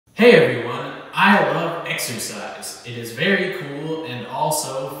Hey everyone, I love exercise. It is very cool and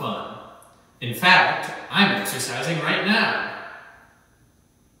also fun. In fact, I'm exercising right now.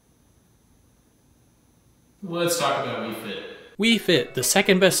 Let's talk about Wii Fit. Wii Fit, the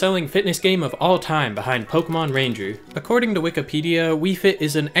second best-selling fitness game of all time behind Pokemon Ranger. According to Wikipedia, Wii Fit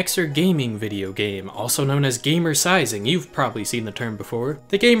is an exer-gaming video game, also known as gamer sizing. You've probably seen the term before.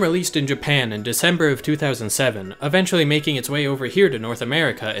 The game released in Japan in December of 2007, eventually making its way over here to North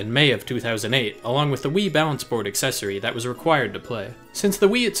America in May of 2008, along with the Wii balance board accessory that was required to play. Since the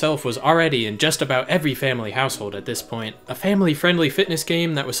Wii itself was already in just about every family household at this point, a family-friendly fitness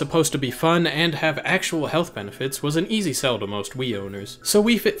game that was supposed to be fun and have actual health benefits was an easy sell to most Wii owners. So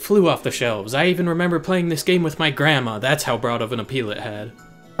Wii Fit flew off the shelves. I even remember playing this game with my grandma, that's how broad of an appeal it had.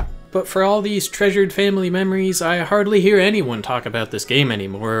 But for all these treasured family memories, I hardly hear anyone talk about this game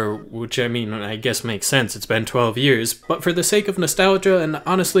anymore, which I mean, I guess makes sense, it's been 12 years, but for the sake of nostalgia and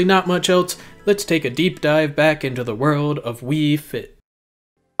honestly not much else, let's take a deep dive back into the world of Wii Fit.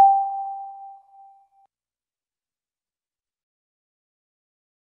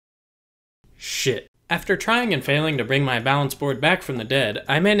 Shit. After trying and failing to bring my balance board back from the dead,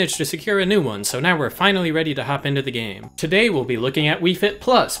 I managed to secure a new one, so now we're finally ready to hop into the game. Today we'll be looking at Wii Fit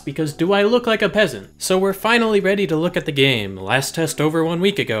Plus, because do I look like a peasant? So we're finally ready to look at the game. Last test over 1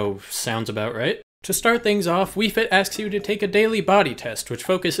 week ago, sounds about right. To start things off, Wii Fit asks you to take a daily body test, which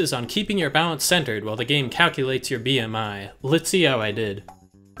focuses on keeping your balance centered while the game calculates your BMI. Let's see how I did.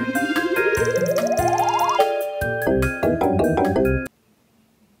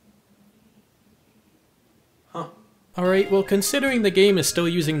 Alright, well considering the game is still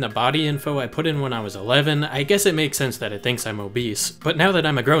using the body info I put in when I was 11, I guess it makes sense that it thinks I'm obese. But now that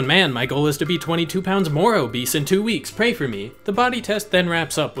I'm a grown man, my goal is to be 22 pounds more obese in 2 weeks, pray for me. The body test then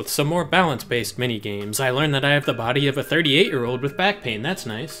wraps up with some more balance-based mini-games. I learned that I have the body of a 38-year-old with back pain, that's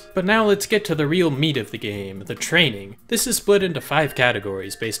nice. But now let's get to the real meat of the game, the training. This is split into 5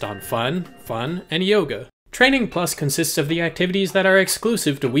 categories based on fun, and yoga. Training Plus consists of the activities that are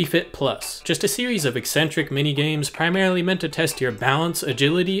exclusive to Wii Fit Plus, just a series of eccentric mini-games primarily meant to test your balance,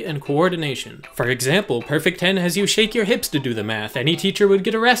 agility, and coordination. For example, Perfect 10 has you shake your hips to do the math. Any teacher would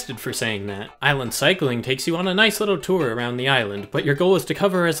get arrested for saying that. Island Cycling takes you on a nice little tour around the island, but your goal is to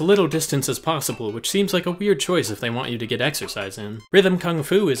cover as little distance as possible, which seems like a weird choice if they want you to get exercise in. Rhythm Kung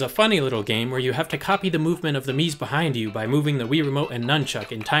Fu is a funny little game where you have to copy the movement of the Miis behind you by moving the Wii Remote and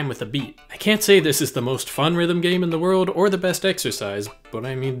Nunchuck in time with the beat. I can't say this is the most fun rhythm game in the world or the best exercise, but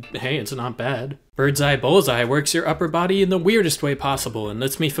I mean, hey, it's not bad. Bird's Eye Bullseye works your upper body in the weirdest way possible and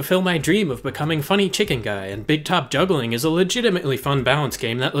lets me fulfill my dream of becoming Funny Chicken Guy, and Big Top Juggling is a legitimately fun balance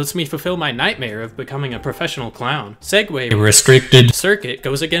game that lets me fulfill my nightmare of becoming a professional clown. Segway Restricted Circuit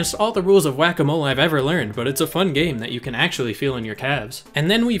goes against all the rules of whack-a-mole I've ever learned, but it's a fun game that you can actually feel in your calves.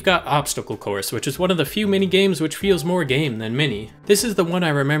 And then we've got Obstacle Course, which is one of the few mini-games which feels more game than mini. This is the one I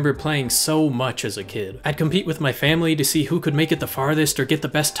remember playing so much as a kid. I'd compete with my family to see who could make it the farthest or get the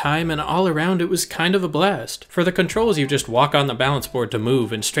best time, and all around it was kind of a blast. For the controls, you just walk on the balance board to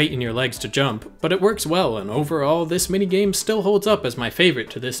move and straighten your legs to jump, but it works well, and overall, this minigame still holds up as my favorite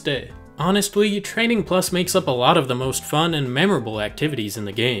to this day. Honestly, Training Plus makes up a lot of the most fun and memorable activities in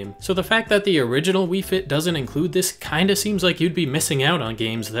the game, so the fact that the original Wii Fit doesn't include this kinda seems like you'd be missing out on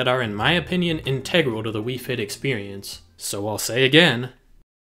games that are, in my opinion, integral to the Wii Fit experience. So I'll say again,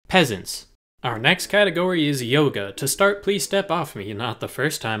 peasants. Our next category is yoga. To start, please step off me, not the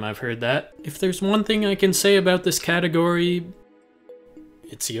first time I've heard that. If there's one thing I can say about this category,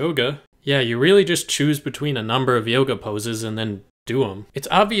 it's yoga. Yeah, you really just choose between a number of yoga poses and then do them. It's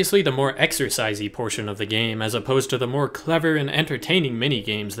obviously the more exercisey portion of the game as opposed to the more clever and entertaining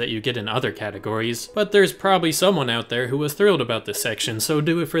mini-games that you get in other categories, but there's probably someone out there who was thrilled about this section, so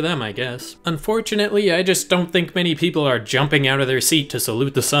do it for them, I guess. Unfortunately, I just don't think many people are jumping out of their seat to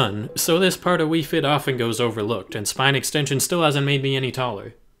salute the sun, so this part of Wii Fit often goes overlooked, and spine extension still hasn't made me any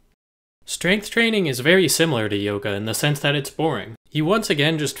taller. Strength training is very similar to yoga in the sense that it's boring. You once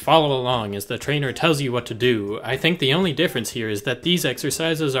again just follow along as the trainer tells you what to do. I think the only difference here is that these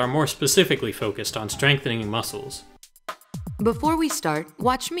exercises are more specifically focused on strengthening muscles. Before we start,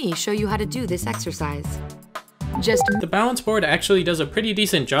 watch me show you how to do this exercise. The balance board actually does a pretty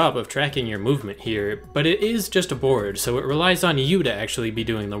decent job of tracking your movement here, but it is just a board, so it relies on you to actually be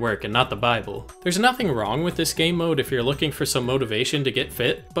doing the work and not the Bible. There's nothing wrong with this game mode if you're looking for some motivation to get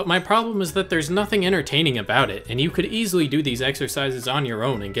fit, but my problem is that there's nothing entertaining about it, and you could easily do these exercises on your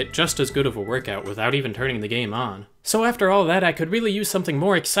own and get just as good of a workout without even turning the game on. So after all that, I could really use something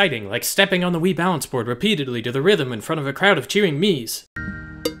more exciting, like stepping on the Wii balance board repeatedly to the rhythm in front of a crowd of cheering Miis.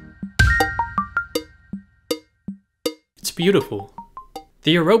 It's beautiful.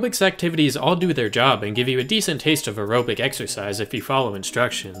 The aerobics activities all do their job and give you a decent taste of aerobic exercise if you follow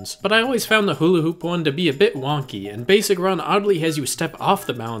instructions, but I always found the hula hoop one to be a bit wonky, and Basic Run oddly has you step off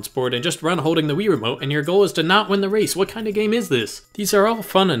the balance board and just run holding the Wii remote, and your goal is to not win the race. What kind of game is this? These are all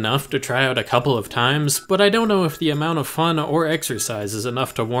fun enough to try out a couple of times, but I don't know if the amount of fun or exercise is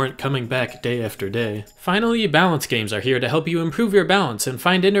enough to warrant coming back day after day. Finally, balance games are here to help you improve your balance and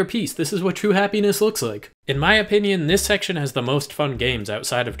find inner peace. This is what true happiness looks like. In my opinion, this section has the most fun games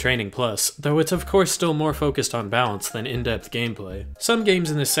outside of Training Plus, though it's of course still more focused on balance than in-depth gameplay. Some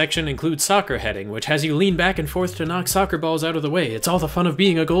games in this section include soccer heading, which has you lean back and forth to knock soccer balls out of the way. It's all the fun of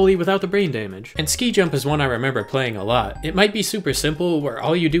being a goalie without the brain damage. And ski jump is one I remember playing a lot. It might be super simple, where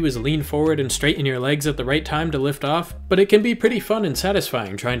all you do is lean forward and straighten your legs at the right time to lift off, but it can be pretty fun and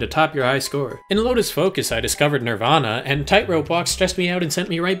satisfying trying to top your high score. In Lotus Focus I discovered Nirvana, and tightrope walk stressed me out and sent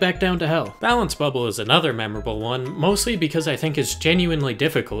me right back down to hell. Balance Bubble is another memorable one, mostly because I think it's genuinely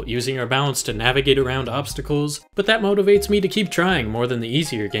difficult using your balance to navigate around obstacles, but that motivates me to keep trying more than the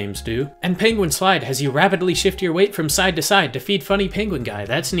easier games do. And Penguin Slide has you rapidly shift your weight from side to side to feed funny penguin guy.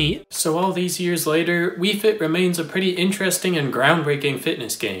 That's neat. So all these years later, Wii Fit remains a pretty interesting and groundbreaking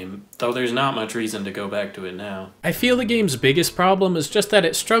fitness game, though there's not much reason to go back to it now. I feel the game's biggest problem is just that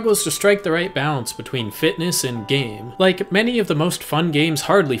it struggles to strike the right balance between fitness and game. Like, many of the most fun games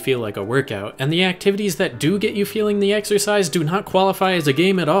hardly feel like a workout, and the activities that do get you feeling the exercise do not qualify as a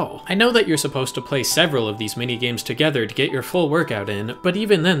game at all. I know that you're supposed to play several of these mini games together to get your full workout in, but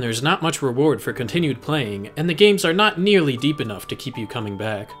even then there's not much reward for continued playing, and the games are not nearly deep enough to keep you coming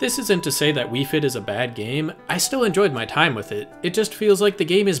back. This isn't to say that Wii Fit is a bad game. I still enjoyed my time with it. It just feels like the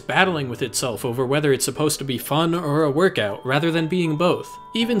game is battling with itself over whether it's supposed to be fun or a workout, rather than being both.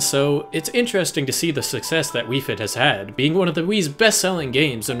 Even so, it's interesting to see the success that Wii Fit has had, being one of the Wii's best-selling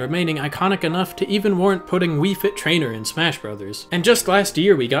games and remaining iconic enough to even warrant putting Wii Fit Trainer in Smash Bros. And just last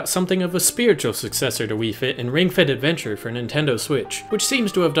year we got something of a spiritual successor to Wii Fit in Ring Fit Adventure for Nintendo Switch, which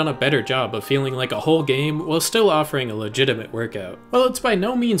seems to have done a better job of feeling like a whole game while still offering a legitimate workout. While it's by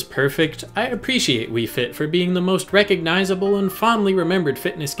no means perfect, I appreciate Wii Fit for being the most recognizable and fondly remembered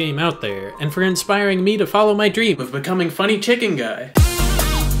fitness game out there, and for inspiring me to follow my dream of becoming Funny Chicken Guy.